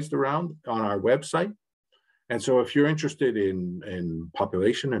categorized around on our website. And so if you're interested in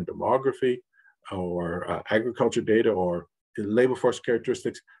population and demography or agriculture data or labor force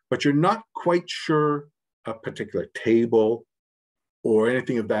characteristics, but you're not quite sure a particular table or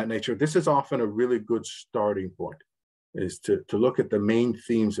anything of that nature, this is often a really good starting point, is to look at the main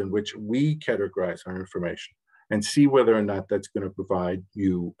themes in which we categorize our information and see whether or not that's going to provide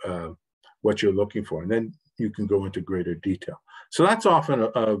you what you're looking for. And then you can go into greater detail. So that's often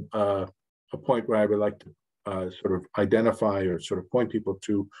a point where I would like to sort of identify or sort of point people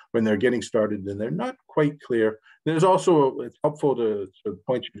to when they're getting started and they're not quite clear. There's also, it's helpful to sort of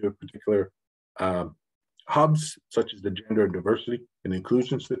point you to a particular hubs, such as the gender and diversity and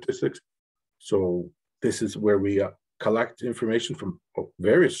inclusion statistics. So this is where we collect information from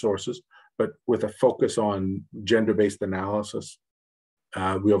various sources, but with a focus on gender-based analysis.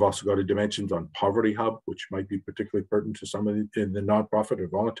 We have also got a dimensions on Poverty Hub, which might be particularly pertinent to somebody in the nonprofit or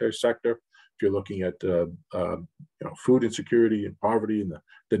voluntary sector. If you're looking at food insecurity and poverty and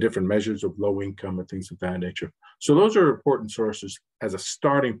the different measures of low income and things of that nature. So those are important sources as a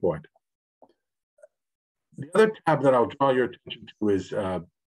starting point. The other tab that I'll draw your attention to is the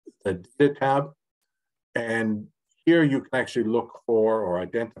data tab. And here you can actually look for or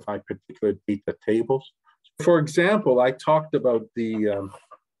identify particular data tables. For example, I talked about the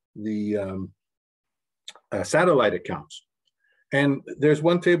satellite accounts. And there's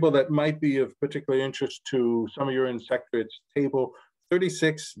one table that might be of particular interest to some of you in the sector. It's table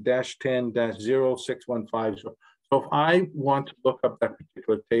 36-10-0615. So if I want to look up that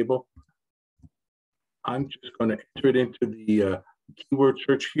particular table, I'm just going to enter it into the keyword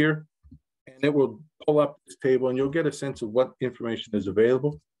search here, and it will pull up this table, and you'll get a sense of what information is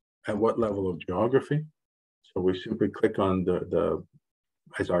available at what level of geography. So we simply click on the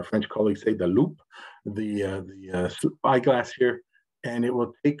as our French colleagues say, the loupe, the eyeglass here, and it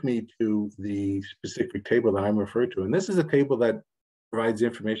will take me to the specific table that I'm referring to. And this is a table that provides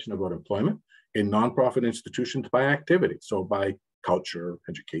information about employment in nonprofit institutions by activity. So by culture,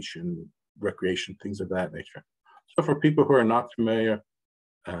 education, recreation, things of that nature. So for people who are not familiar,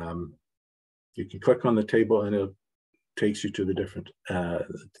 you can click on the table and it takes you to the different,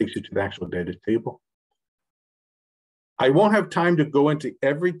 takes you to the actual data table. I won't have time to go into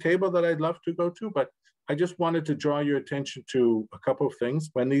every table that I'd love to go to, but I just wanted to draw your attention to a couple of things.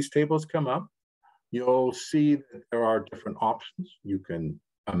 When these tables come up, you'll see that there are different options. You can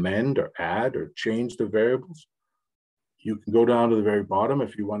amend or add or change the variables. You can go down to the very bottom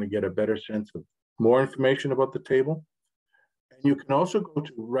if you want to get a better sense of more information about the table. And you can also go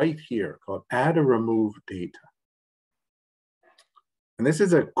to right here called Add or Remove Data. And this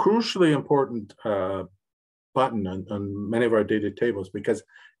is a crucially important button on many of our data tables because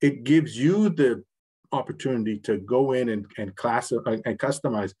it gives you the opportunity to go in and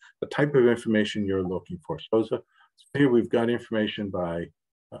customize the type of information you're looking for. So here we've got information by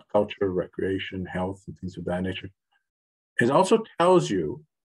culture, recreation, health, and things of that nature. It also tells you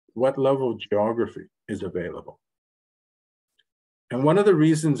what level of geography is available. And one of the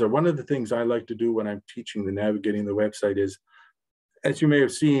reasons, or one of the things I like to do when I'm teaching the navigating the website is, as you may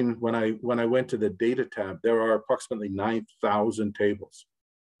have seen, when I went to the data tab, there are approximately 9,000 tables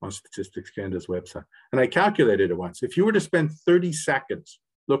on Statistics Canada's website. And I calculated it once. If you were to spend 30 seconds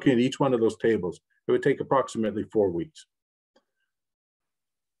looking at each one of those tables, it would take approximately 4 weeks.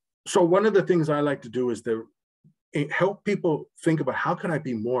 So one of the things I like to do is to help people think about how can I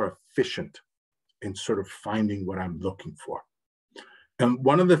be more efficient in sort of finding what I'm looking for. And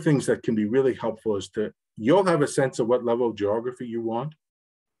one of the things that can be really helpful is you'll have a sense of what level of geography you want.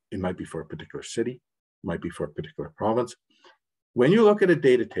 It might be for a particular city, it might be for a particular province. When you look at a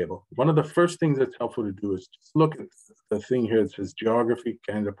data table, one of the first things that's helpful to do is just look at the thing here that says geography,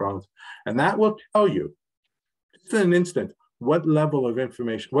 Canada, province, and that will tell you, just in an instant, what level of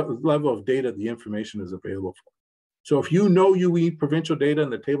information, what level of data the information is available for. So if you know you need provincial data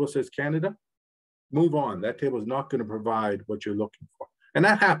and the table says Canada, move on. That table is not going to provide what you're looking for. And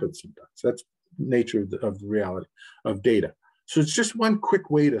that happens sometimes. That's nature of the reality of data. So it's just one quick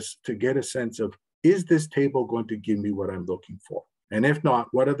way to get a sense of, is this table going to give me what I'm looking for? And if not,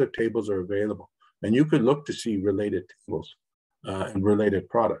 what other tables are available? And you could look to see related tables and related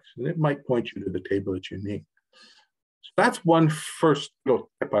products. And it might point you to the table that you need. So that's one first little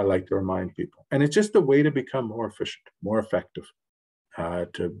tip I like to remind people. And it's just a way to become more efficient, more effective,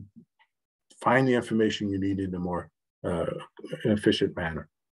 to find the information you need in a more efficient manner.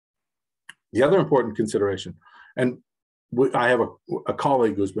 The other important consideration, and I have a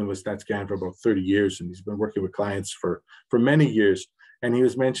colleague who's been with StatsCan for about 30 years, and he's been working with clients for many years. And he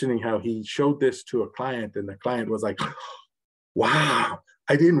was mentioning how he showed this to a client, and the client was like, wow,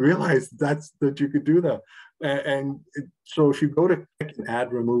 I didn't realize that you could do that. So if you go to click and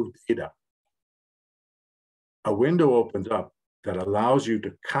add remove data, a window opens up that allows you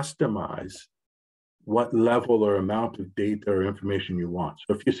to customize what level or amount of data or information you want.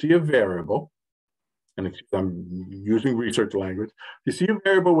 So if you see a variable, and I'm using research language, if you see a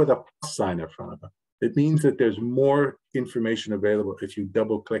variable with a plus sign in front of it, it means that there's more information available if you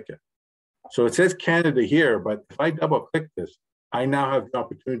double click it. So it says Canada here, but if I double click this, I now have the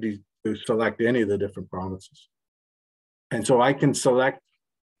opportunity to select any of the different provinces. And so I can select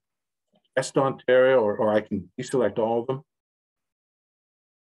West Ontario, or I can deselect all of them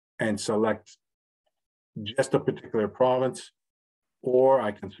and select just a particular province, or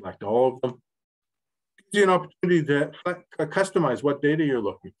I can select all of them. It gives you an opportunity to customize what data you're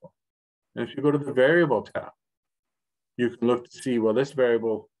looking for. And if you go to the variable tab, you can look to see, well, this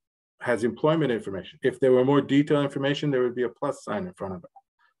variable has employment information. If there were more detailed information, there would be a plus sign in front of it.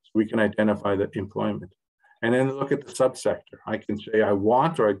 So we can identify the employment. And then look at the subsector. I can say I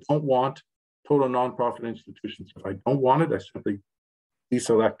want or I don't want total nonprofit institutions. If I don't want it, I simply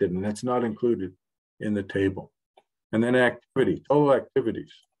deselect it, and it's not included in the table. And then activity, total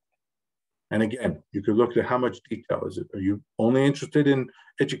activities. And again, you could look at how much detail is it. Are you only interested in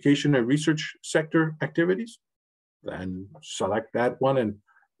education and research sector activities? Then select that one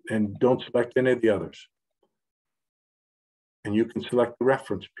and don't select any of the others. And you can select the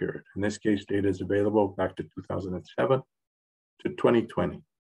reference period. In this case, data is available back to 2007 to 2020.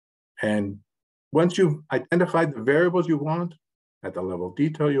 And once you've identified the variables you want at the level of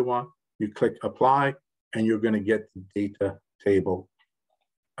detail you want, you click apply, and you're going to get the data table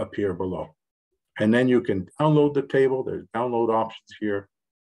appear below. And then you can download the table. There's download options here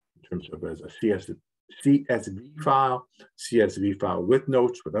in terms of as a CSV file with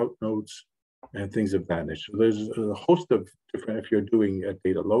notes, without notes, and things of that nature. So there's a host of different, if you're doing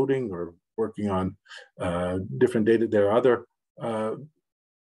data loading or working on different data, there are other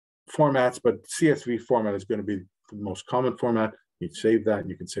formats, but CSV format is going to be the most common format. You save that, and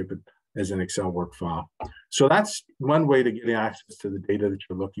you can save it as an Excel work file. So that's one way to get access to the data that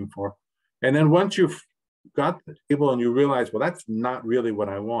you're looking for. And then once you've got the table and you realize, well, that's not really what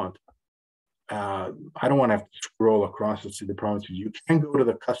I want, I don't want to have to scroll across to see the provinces. You can go to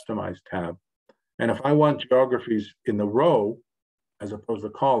the Customize tab. And if I want geographies in the row, as opposed to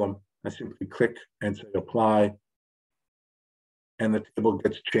column, I simply click and say Apply. and the table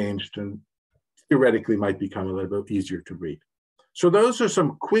gets changed and theoretically might become a little bit easier to read. So those are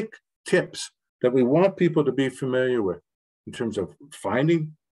some quick tips that we want people to be familiar with in terms of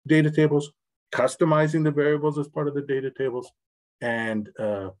finding data tables, customizing the variables as part of the data tables, and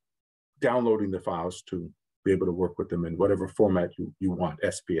downloading the files to be able to work with them in whatever format you want,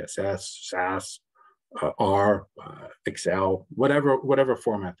 SPSS, SAS, R, Excel, whatever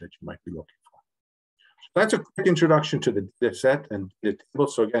format that you might be looking for. So that's a quick introduction to the data set and the table.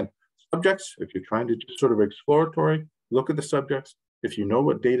 So again, subjects, if you're trying to just sort of exploratory, look at the subjects. If you know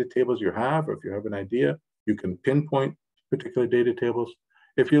what data tables you have, or if you have an idea, you can pinpoint particular data tables.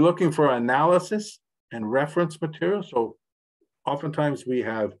 If you're looking for analysis and reference material, so oftentimes we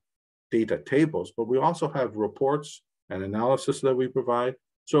have data tables, but we also have reports and analysis that we provide.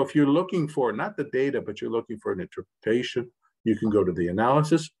 So if you're looking for not the data, but you're looking for an interpretation, you can go to the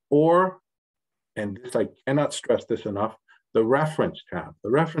analysis, or, and this, I cannot stress this enough, the reference tab.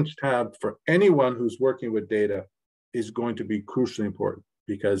 The reference tab for anyone who's working with data is going to be crucially important,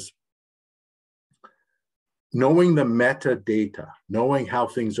 because knowing the metadata, knowing how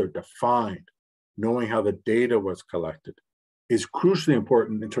things are defined, knowing how the data was collected is crucially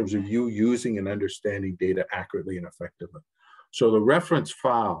important in terms of you using and understanding data accurately and effectively. So the reference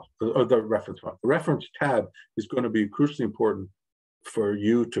file, or the reference tab is going to be crucially important for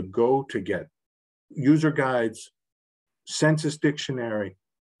you to go to get user guides, census dictionary,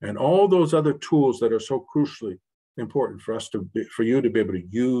 and all those other tools that are so crucially important for us for you to be able to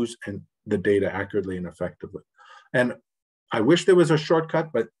use and the data accurately and effectively. And I wish there was a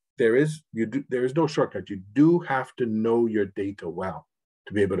shortcut, but there is no shortcut. You do have to know your data well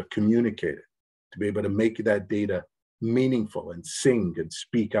to be able to communicate it, to be able to make that data meaningful and sing and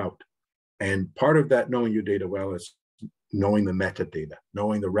speak out. And part of that knowing your data well is knowing the metadata,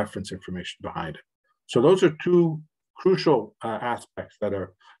 knowing the reference information behind it. So those are two crucial aspects that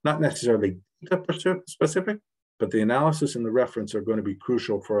are not necessarily data specific, but the analysis and the reference are going to be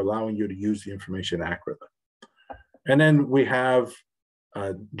crucial for allowing you to use the information accurately. And then we have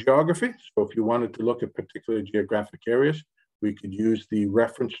geography. So if you wanted to look at particular geographic areas, we could use the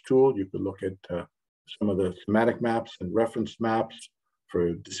reference tool. You could look at some of the thematic maps and reference maps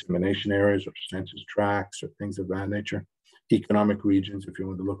for dissemination areas or census tracts or things of that nature. Economic regions, if you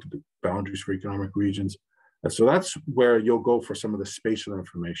want to look at the boundaries for economic regions. So that's where you'll go for some of the spatial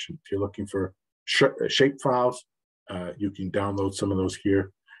information. If you're looking for shape files, you can download some of those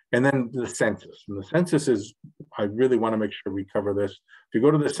here. And then the census. And the census is, I really want to make sure we cover this. If you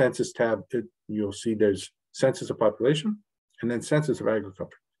go to the census tab, you'll see there's census of population and then census of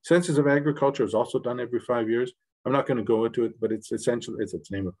agriculture. Census of agriculture is also done every 5 years. I'm not going to go into it, but it's essentially, as its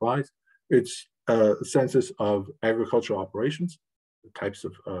name applies, it's a census of agricultural operations, the types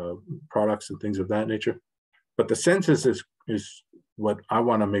of products and things of that nature. But the census is what I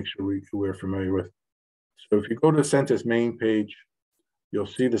want to make sure we're familiar with. So if you go to the census main page, you'll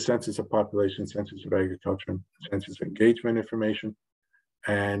see the census of population, census of agriculture, census of engagement information.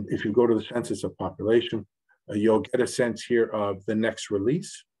 And if you go to the census of population, you'll get a sense here of the next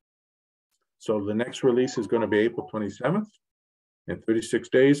release. So the next release is going to be April 27th in 36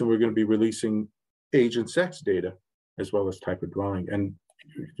 days, and we're going to be releasing age and sex data as well as type of dwelling. And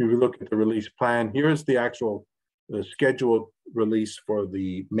if you look at the release plan, here's the actual scheduled release for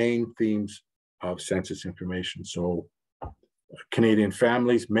the main themes of census information. So Canadian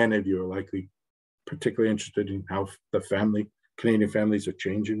families, many of you are likely particularly interested in how the Canadian families are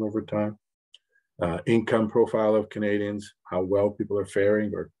changing over time. Income profile of Canadians, how well people are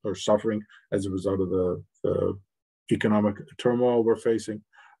faring or suffering as a result of the economic turmoil we're facing.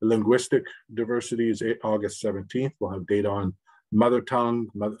 Linguistic diversity is August 17th. We'll have data on mother tongue,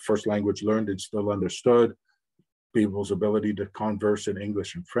 first language learned and still understood, people's ability to converse in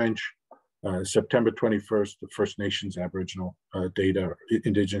English and French. September 21st, the First Nations Aboriginal data,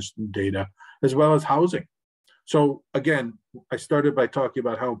 Indigenous data, as well as housing. So again, I started by talking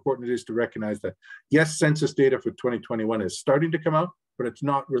about how important it is to recognize that, yes, census data for 2021 is starting to come out, but it's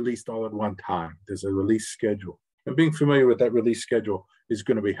not released all at one time. There's a release schedule. And being familiar with that release schedule is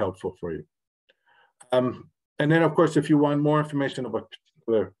going to be helpful for you. And then, of course, if you want more information about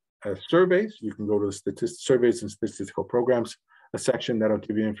particular surveys, you can go to the surveys and statistical programs, a section that'll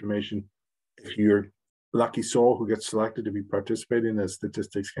give you information. If you're lucky soul who gets selected to be participating in the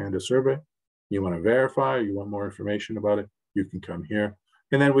Statistics Canada survey, you want to verify, you want more information about it, you can come here.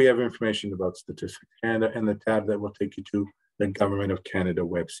 And then we have information about Statistics Canada and the tab that will take you to the Government of Canada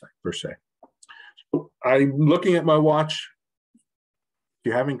website per se. So I'm looking at my watch.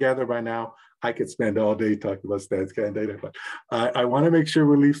 you haven't gathered by now, I could spend all day talking about StatsCan data, but I want to make sure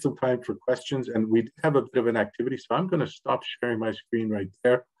we leave some time for questions, and we have a bit of an activity, so I'm going to stop sharing my screen right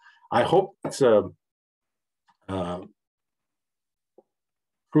there. I hope it's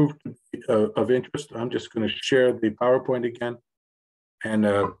proved of interest. I'm just going to share the PowerPoint again and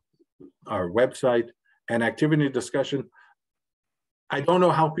our website and activity discussion. I don't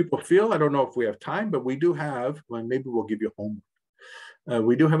know how people feel. I don't know if we have time, but we do have, well, maybe we'll give you homework.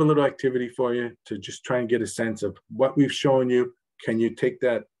 We do have a little activity for you to just try and get a sense of what we've shown you. Can you take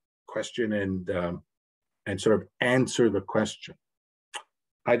that question and sort of answer the question?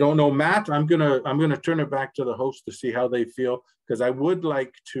 I don't know, Matt. I'm gonna turn it back to the host to see how they feel, because I would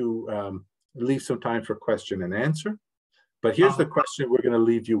like to leave some time for question and answer. But here's the question we're going to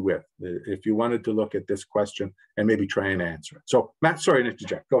leave you with, if you wanted to look at this question and maybe try and answer it. So, Matt, sorry to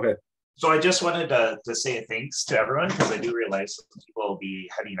interject. Go ahead. So I just wanted to say thanks to everyone, because I do realize some people will be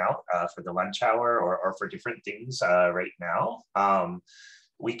heading out for the lunch hour or for different things right now.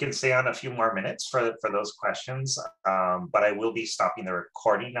 We can stay on a few more minutes for those questions, but I will be stopping the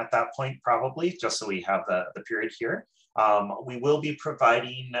recording at that point, probably, just so we have the period here. We will be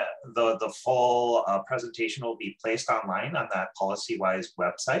providing the full presentation will be placed online on that PolicyWise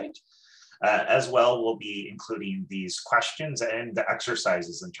website. As well, we'll be including these questions and the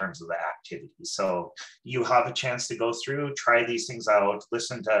exercises in terms of the activities. So you have a chance to go through, try these things out,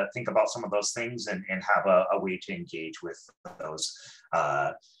 think about some of those things, and have a way to engage with those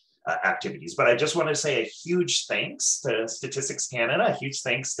activities. But I just want to say a huge thanks to Statistics Canada, a huge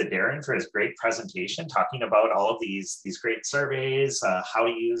thanks to Darren for his great presentation, talking about all of these great surveys, how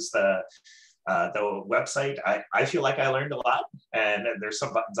to use the website. I feel like I learned a lot, and there's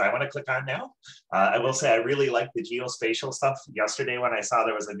some buttons I want to click on now. I will say I really like the geospatial stuff yesterday when I saw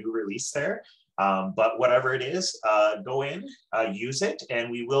there was a new release there. But whatever it is, go in, use it, and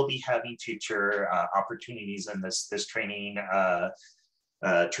we will be having future opportunities in this training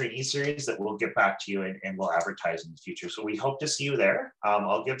trainee series that we'll get back to you and we'll advertise in the future. So we hope to see you there.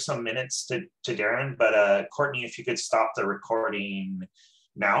 I'll give some minutes to Darren, but Courtney, if you could stop the recording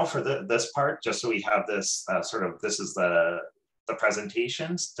now for this part, just so we have this this is the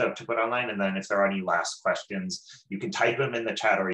presentations to put online, and then if there are any last questions, you can type them in the chat or